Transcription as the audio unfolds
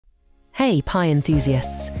Hey, Pi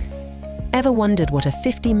enthusiasts! Ever wondered what a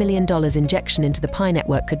 $50 million injection into the Pi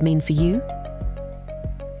network could mean for you?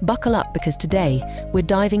 Buckle up, because today we're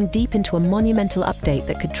diving deep into a monumental update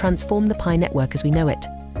that could transform the Pi network as we know it.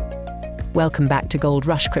 Welcome back to Gold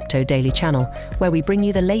Rush Crypto Daily Channel, where we bring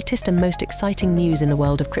you the latest and most exciting news in the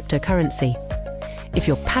world of cryptocurrency. If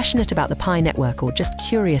you're passionate about the Pi network or just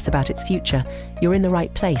curious about its future, you're in the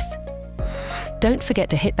right place. Don't forget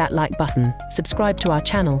to hit that like button, subscribe to our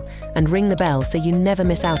channel, and ring the bell so you never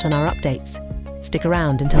miss out on our updates. Stick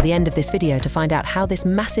around until the end of this video to find out how this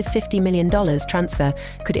massive $50 million transfer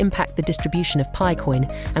could impact the distribution of Pi coin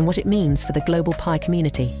and what it means for the global Pi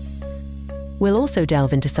community. We'll also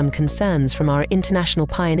delve into some concerns from our international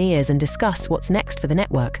pioneers and discuss what's next for the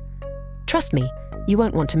network. Trust me, you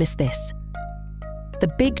won't want to miss this. The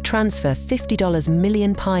big transfer $50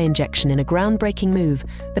 million Pi injection in a groundbreaking move,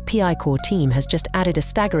 the Pi Core team has just added a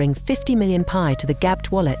staggering 50 million Pi to the GABT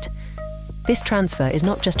wallet. This transfer is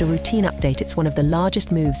not just a routine update, it's one of the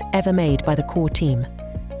largest moves ever made by the Core team.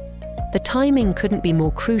 The timing couldn't be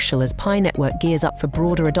more crucial as Pi network gears up for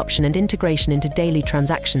broader adoption and integration into daily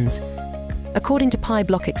transactions. According to Pi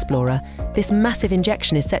Block Explorer, this massive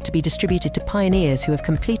injection is set to be distributed to pioneers who have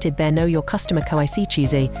completed their Know Your Customer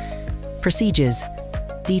KYC procedures.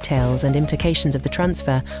 Details and implications of the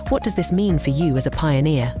transfer. What does this mean for you as a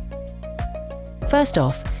pioneer? First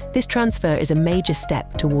off, this transfer is a major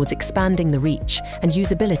step towards expanding the reach and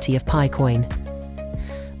usability of Pi coin.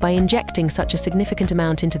 By injecting such a significant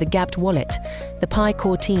amount into the GABT wallet, the Pi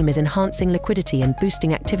Core team is enhancing liquidity and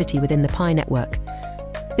boosting activity within the Pi network.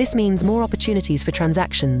 This means more opportunities for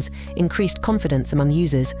transactions, increased confidence among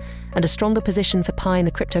users, and a stronger position for Pi in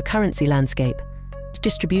the cryptocurrency landscape.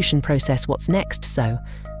 Distribution process. What's next? So,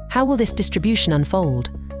 how will this distribution unfold?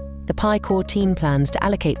 The Pi Core team plans to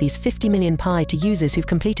allocate these 50 million Pi to users who've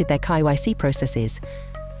completed their KYC processes.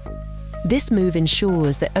 This move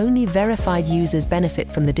ensures that only verified users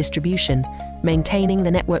benefit from the distribution, maintaining the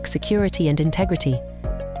network's security and integrity.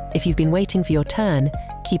 If you've been waiting for your turn,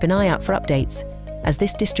 keep an eye out for updates, as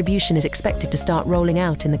this distribution is expected to start rolling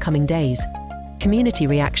out in the coming days. Community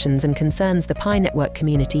reactions and concerns. The Pi network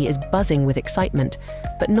community is buzzing with excitement,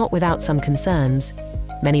 but not without some concerns.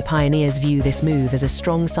 Many pioneers view this move as a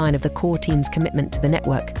strong sign of the Core team's commitment to the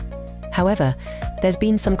network. However, there's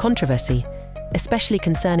been some controversy, especially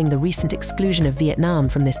concerning the recent exclusion of Vietnam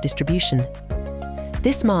from this distribution.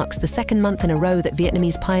 This marks the second month in a row that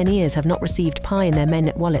Vietnamese pioneers have not received Pi in their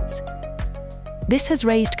mainnet wallets. This has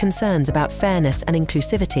raised concerns about fairness and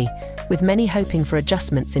inclusivity, with many hoping for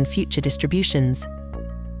adjustments in future distributions.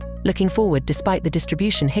 Looking forward, despite the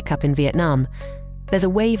distribution hiccup in Vietnam, there's a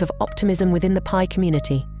wave of optimism within the Pi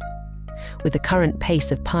community. With the current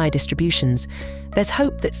pace of Pi distributions, there's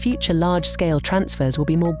hope that future large-scale transfers will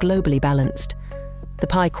be more globally balanced. The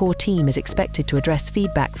Pi Core team is expected to address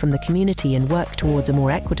feedback from the community and work towards a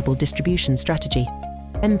more equitable distribution strategy.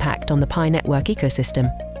 Impact on the Pi network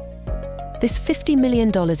ecosystem. This $50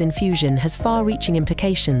 million infusion has far-reaching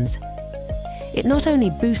implications. It not only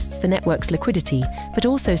boosts the network's liquidity, but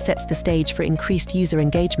also sets the stage for increased user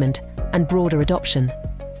engagement and broader adoption.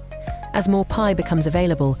 As more Pi becomes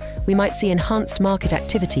available, we might see enhanced market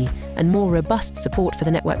activity and more robust support for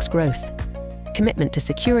the network's growth. Commitment to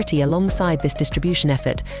security. Alongside this distribution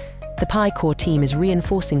effort, the Pi Core team is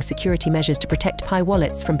reinforcing security measures to protect Pi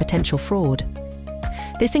wallets from potential fraud.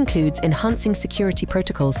 This includes enhancing security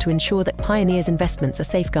protocols to ensure that pioneers' investments are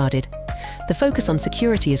safeguarded. The focus on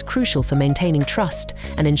security is crucial for maintaining trust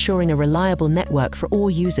and ensuring a reliable network for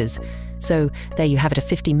all users. So, there you have it, a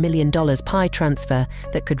 $50 million Pi transfer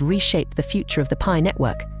that could reshape the future of the Pi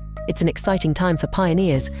network. It's an exciting time for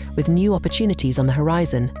pioneers, with new opportunities on the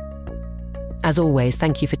horizon. As always,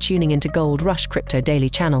 thank you for tuning into Gold Rush Crypto Daily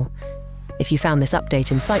Channel. If you found this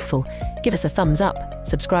update insightful, give us a thumbs up,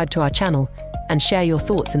 subscribe to our channel, and share your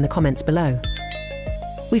thoughts in the comments below.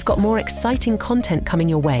 We've got more exciting content coming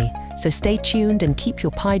your way, so stay tuned and keep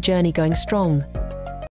your Pi journey going strong.